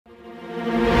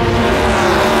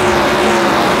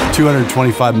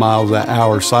225 miles an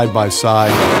hour side by side,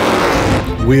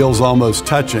 wheels almost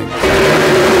touching.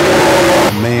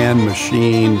 Man,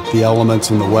 machine, the elements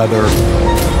and the weather.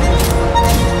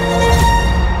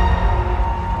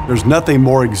 There's nothing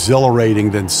more exhilarating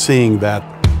than seeing that.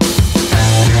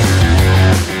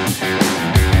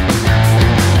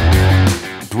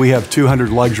 We have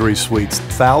 200 luxury suites,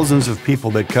 thousands of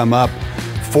people that come up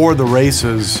for the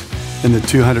races in the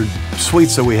 200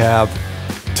 suites that we have.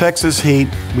 Texas heat,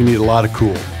 we need a lot of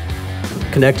cool.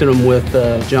 Connected them with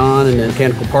John and the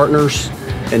Mechanical Partners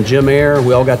and Gemaire.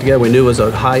 We all got together. We knew it was a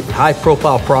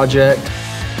high-profile project.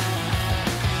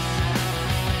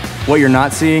 What you're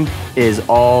not seeing is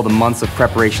all the months of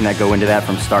preparation that go into that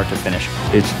from start to finish.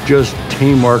 It's just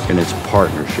teamwork and it's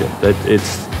partnership.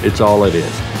 It's all it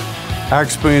is. Our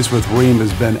experience with Rheem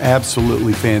has been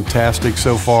absolutely fantastic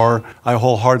so far. I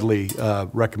wholeheartedly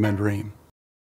recommend Rheem.